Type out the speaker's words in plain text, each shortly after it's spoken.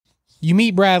you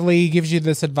meet Bradley, he gives you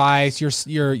this advice.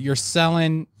 You're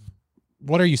selling.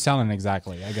 What are you selling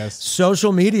exactly? I guess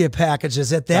social media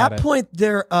packages. At that point,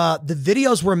 the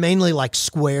videos were mainly like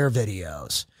Square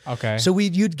videos. Okay. So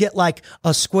you'd get like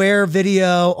a Square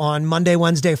video on Monday,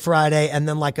 Wednesday, Friday, and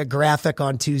then like a graphic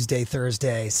on Tuesday,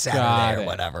 Thursday, Saturday, or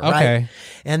whatever. Okay. Right?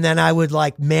 And then I would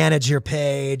like manage your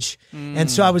page. And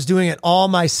so I was doing it all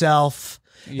myself.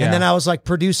 Yeah. And then I was like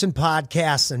producing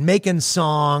podcasts and making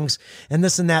songs and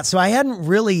this and that. So I hadn't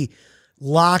really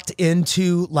locked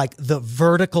into like the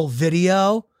vertical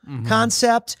video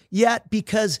concept yet,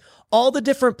 because all the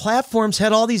different platforms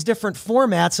had all these different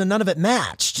formats and none of it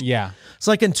matched. Yeah. It's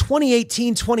like in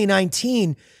 2018,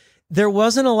 2019, there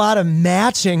wasn't a lot of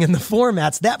matching in the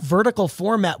formats. That vertical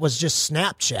format was just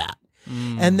Snapchat.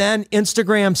 And then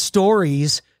Instagram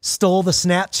stories stole the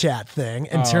Snapchat thing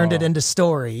and turned it into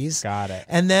stories. Got it.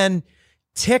 And then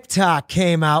TikTok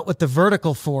came out with the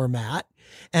vertical format.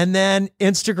 And then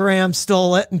Instagram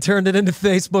stole it and turned it into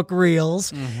Facebook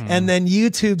Reels. And then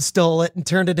YouTube stole it and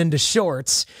turned it into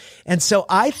Shorts. And so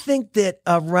I think that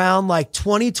around like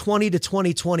 2020 to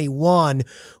 2021,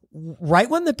 right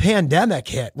when the pandemic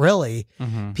hit, really,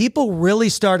 people really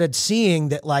started seeing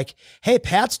that like, hey,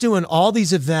 Pat's doing all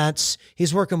these events.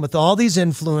 He's working with all these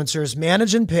influencers,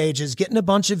 managing pages, getting a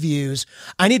bunch of views.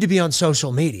 I need to be on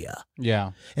social media.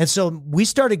 Yeah. And so we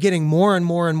started getting more and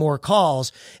more and more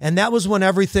calls. And that was when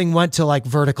everything went to like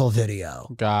vertical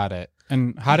video. Got it.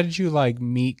 And how did you like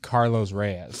meet Carlos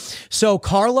Reyes? So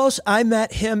Carlos, I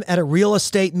met him at a real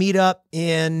estate meetup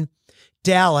in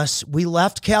Dallas. We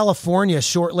left California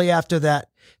shortly after that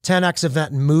 10X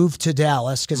event and moved to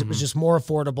Dallas because it was just more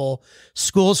affordable.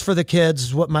 Schools for the kids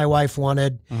is what my wife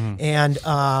wanted.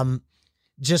 And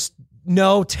just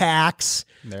no tax.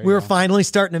 We were finally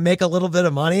starting to make a little bit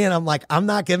of money. And I'm like, I'm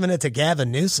not giving it to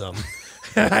Gavin Newsom.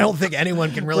 I don't think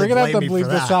anyone can really blame me for that. We're going to have to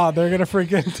bleep this out. They're going to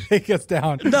freaking take us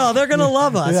down. No, they're going to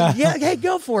love us. Yeah. Hey,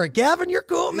 go for it. Gavin, you're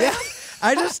cool, man.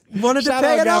 I just wanted to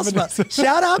pay it elsewhere.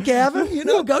 Shout out, Gavin. You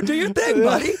know, go do your thing,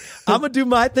 buddy. I'm going to do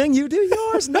my thing. You do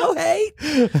yours. No hate.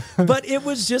 But it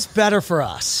was just better for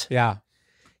us. Yeah.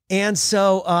 And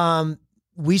so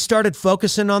we started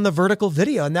focusing on the vertical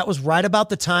video. And that was right about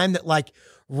the time that like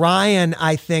Ryan,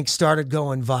 I think, started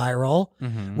going viral,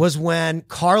 was when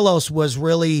Carlos was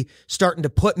really starting to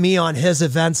put me on his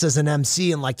events as an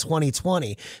MC in like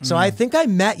 2020. So I think I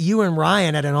met you and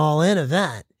Ryan at an All-In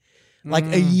event. Like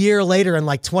a year later in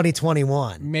like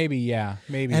 2021. Maybe, yeah.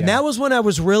 Maybe. And that was when I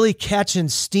was really catching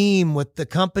steam with the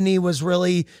company was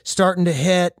really starting to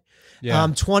hit. Yeah.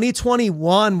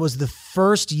 2021 was the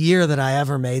first year that I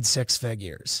ever made six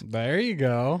figures. There you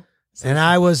go. And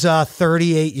I was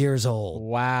 38 years old.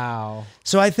 Wow.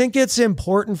 So I think it's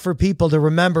important for people to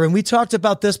remember, and we talked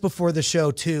about this before the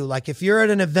show too, like if you're at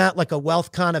an event like a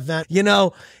WealthCon event, you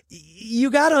know,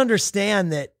 you got to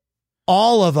understand that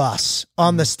all of us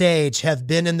on the stage have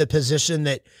been in the position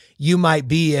that you might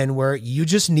be in where you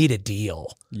just need a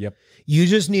deal. Yep. You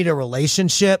just need a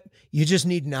relationship. You just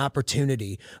need an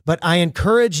opportunity. But I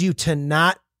encourage you to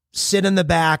not sit in the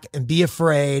back and be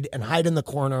afraid and hide in the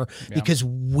corner because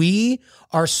we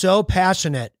are so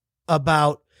passionate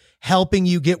about helping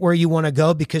you get where you want to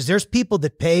go, because there's people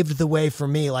that paved the way for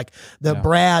me, like the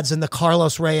Brads and the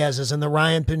Carlos Reyeses and the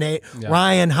Ryan Pinay.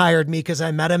 Ryan hired me because I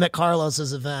met him at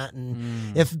Carlos's event.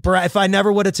 And if I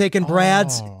never would have taken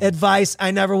Brad's advice,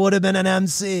 I never would have been an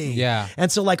MC. Yeah.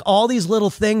 And so like all these little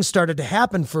things started to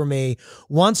happen for me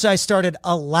once I started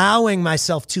allowing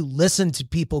myself to listen to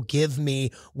people give me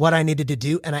what I needed to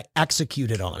do, and I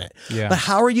executed on it. Yeah. But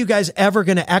how are you guys ever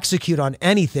going to execute on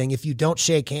anything if you don't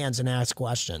shake hands and ask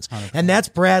questions? 100%. And that's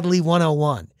Bradley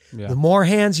 101. Yeah. The more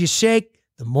hands you shake,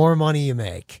 the more money you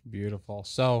make. Beautiful.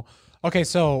 So, okay,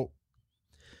 so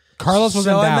Carlos was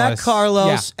in Dallas. So I met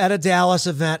Carlos at a Dallas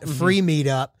event, free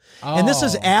meetup. And this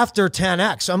is after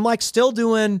 10X. I'm like still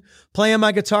playing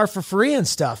my guitar for free and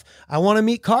stuff. I want to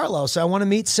meet Carlos. I want to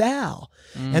meet Sal.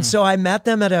 And so I met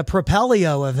them at a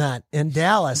Propelio event in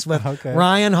Dallas with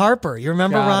Ryan Harper. You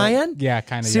remember Ryan? Yeah,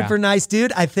 kind of. Super nice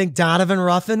dude. I think Donovan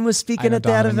Ruffin was speaking at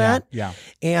that event. Yeah.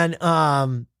 And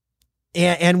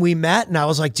we met, and I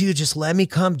was like, dude, just let me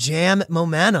come jam at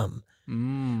Momentum.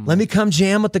 Let me come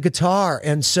jam with the guitar.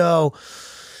 And so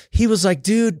he was like,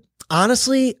 dude,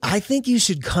 honestly, I think you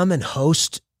should come and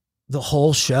host the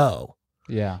whole show.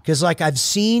 Yeah. Because like I've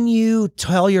seen you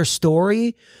tell your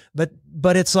story, but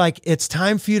it's like it's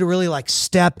time for you to really like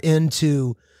step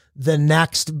into the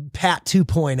next Pat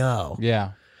 2.0.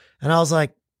 Yeah. And I was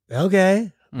like,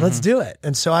 okay, Let's do it.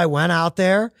 And so I went out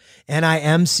there and I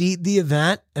emceed the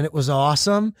event, and it was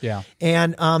awesome. Yeah.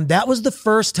 And that was the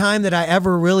first time that I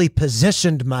ever really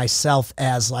positioned myself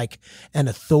as like an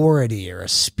authority or a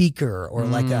speaker or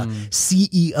like a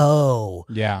CEO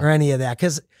or any of that.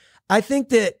 Because I think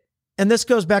that, and this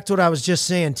goes back to what I was just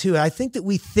saying too, I think that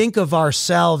we think of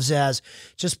ourselves as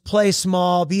just play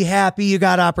small, be happy you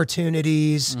got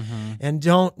opportunities, and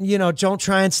don't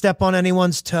try and step on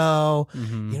anyone's toe.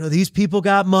 These people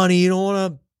got money, you don't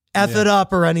want to F it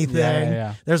up or anything.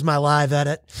 Yeah. There's my live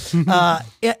edit.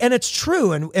 And it's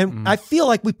true. And I feel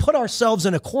like we put ourselves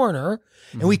in a corner,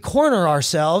 and we corner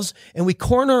ourselves, and we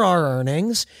corner our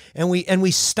earnings, and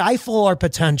we stifle our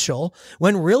potential,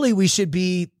 when really we should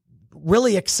be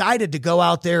really excited to go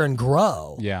out there and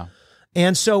grow. Yeah.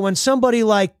 And so when somebody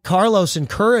like Carlos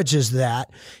encourages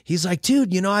that, he's like,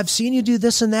 dude, I've seen you do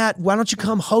this and that. Why don't you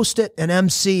come host it and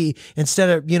MC instead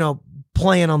of,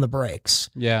 playing on the breaks?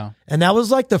 Yeah. And that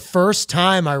was like the first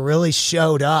time I really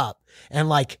showed up and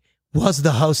like was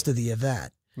the host of the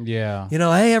event. Yeah.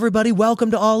 Hey, everybody,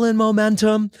 welcome to All In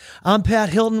Momentum. I'm Pat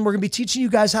Hilton. We're going to be teaching you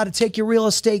guys how to take your real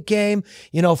estate game,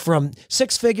 from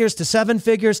 6 figures to 7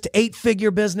 figures to 8-figure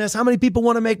business. How many people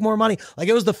want to make more money? Like,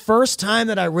 it was the first time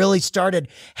that I really started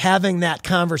having that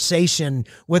conversation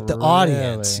with the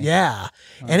audience. Yeah.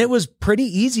 And it was pretty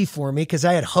easy for me because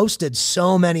I had hosted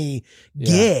so many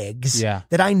gigs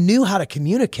that I knew how to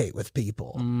communicate with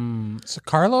people. So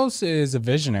Carlos is a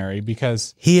visionary,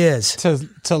 because he is.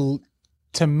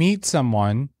 To meet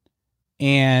someone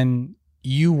and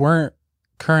you weren't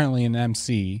currently an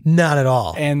MC. Not at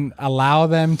all. And allow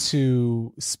them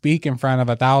to speak in front of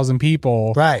 1,000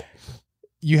 people. Right.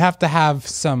 You have to have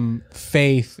some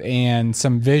faith and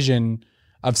some vision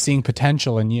of seeing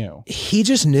potential in you. He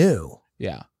just knew.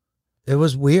 Yeah. It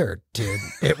was weird, dude.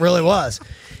 It really was.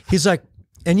 He's like,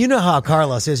 and you know how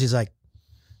Carlos is. He's like,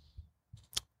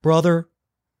 brother,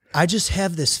 I just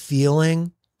have this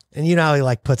feeling. And you know how he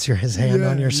like puts his hand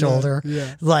on your shoulder?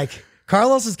 Yeah. Like,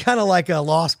 Carlos is kind of like a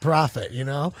lost prophet,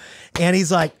 And he's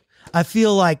like, I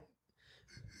feel like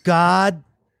God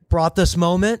brought this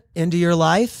moment into your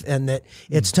life, and that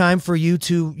it's time for you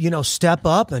to, step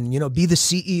up and, be the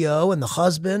CEO and the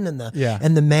husband and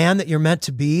the man that you're meant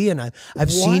to be. And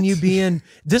I've seen you being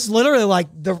this, literally like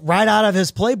right out of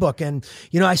his playbook. And,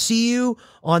 I see you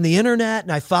on the internet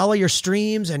and I follow your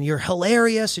streams, and you're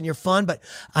hilarious and you're fun, but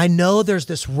I know there's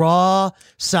this raw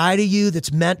side of you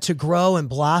that's meant to grow and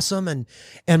blossom.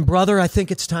 And brother, I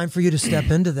think it's time for you to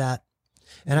step into that.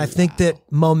 And I think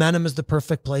that Momentum is the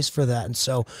perfect place for that. And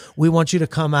so we want you to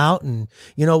come out, and,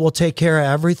 we'll take care of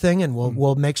everything, and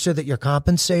we'll make sure that you're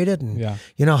compensated. And,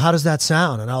 how does that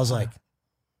sound? And I was like,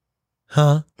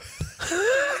 huh?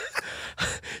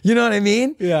 You know what I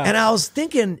mean? Yeah. And I was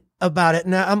thinking about it,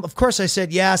 and of course I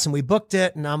said yes, and we booked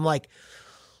it, and I'm like,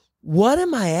 what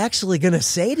am I actually going to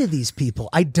say to these people?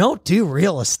 I don't do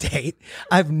real estate.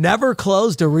 I've never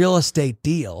closed a real estate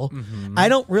deal. I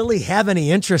don't really have any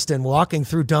interest in walking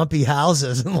through dumpy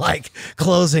houses and like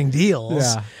closing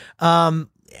deals. Yeah.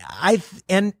 I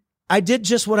did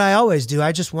just what I always do.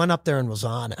 I just went up there and was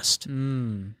honest.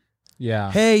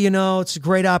 Yeah. Hey, it's a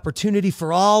great opportunity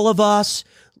for all of us.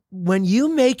 When you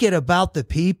make it about the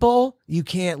people, you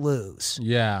can't lose.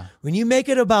 Yeah. When you make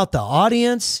it about the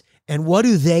audience and what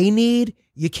do they need,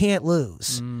 you can't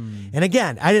lose. And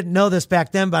again, I didn't know this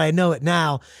back then, but I know it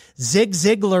now. Zig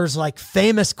Ziglar's like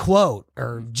famous quote,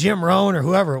 or Jim Rohn or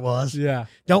whoever it was. Yeah.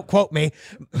 Don't quote me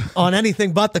on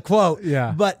anything but the quote.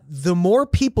 Yeah. But the more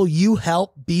people you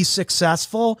help be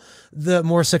successful, the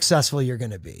more successful you're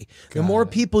going to be. The more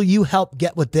people you help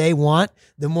get what they want,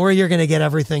 the more you're going to get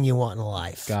everything you want in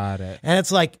life. Got it. And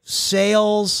it's like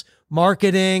sales,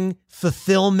 marketing,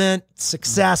 fulfillment,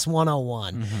 success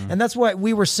 101. And that's why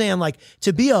we were saying, like,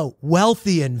 to be a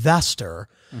wealthy investor,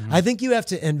 I think you have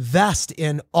to invest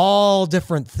in all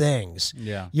different things.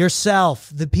 Yeah.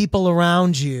 Yourself, the people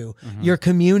around you, your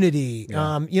community,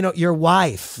 your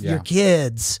wife, your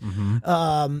kids,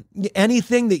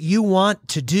 anything that you want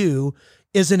to do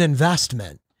is an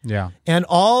investment. Yeah. And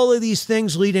all of these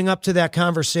things leading up to that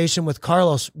conversation with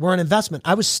Carlos were an investment.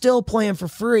 I was still playing for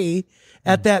free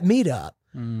at that meetup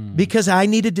because I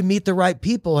needed to meet the right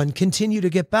people and continue to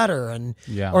get better. And,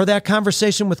 or that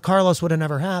conversation with Carlos would have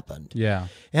never happened. Yeah.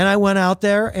 And I went out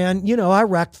there and, I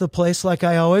wrecked the place like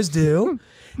I always do.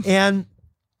 And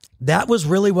that was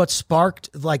really what sparked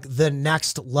like the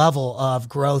next level of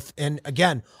growth. And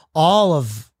again, all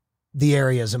of the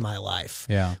areas in my life.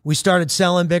 Yeah. We started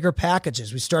selling bigger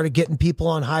packages. We started getting people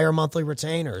on higher monthly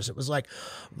retainers. It was like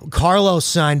Carlos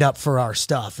signed up for our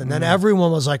stuff. And then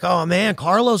everyone was like, oh man,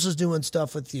 Carlos is doing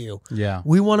stuff with you. Yeah.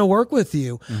 We want to work with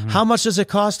you. How much does it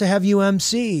cost to have you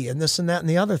MC and this and that and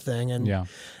the other thing? And,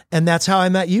 and that's how I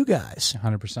met you guys.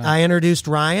 100%. I introduced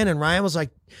Ryan, and Ryan was like,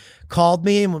 called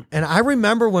me. And I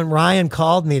remember when Ryan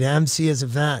called me to MC his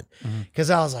event, because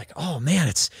I was like, oh man,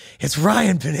 it's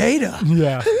Ryan Pineda.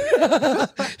 Yeah.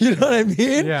 You know what I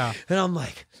mean? Yeah. And I'm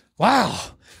like, wow,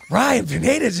 Ryan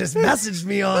Pineda just messaged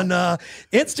me on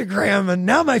Instagram, and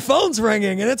now my phone's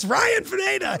ringing, and it's Ryan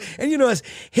Pineda. And you know,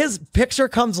 his picture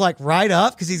comes like right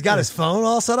up because he's got his phone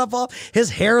all set up, his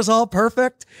hair's all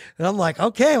perfect. And I'm like,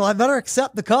 okay, well, I better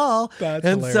accept the call. That's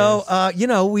and hilarious. so, you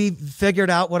know, we figured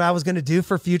out what I was going to do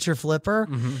for Future Flipper.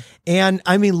 And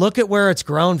I mean, look at where it's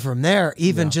grown from there,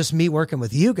 even just me working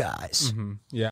with you guys. Yeah.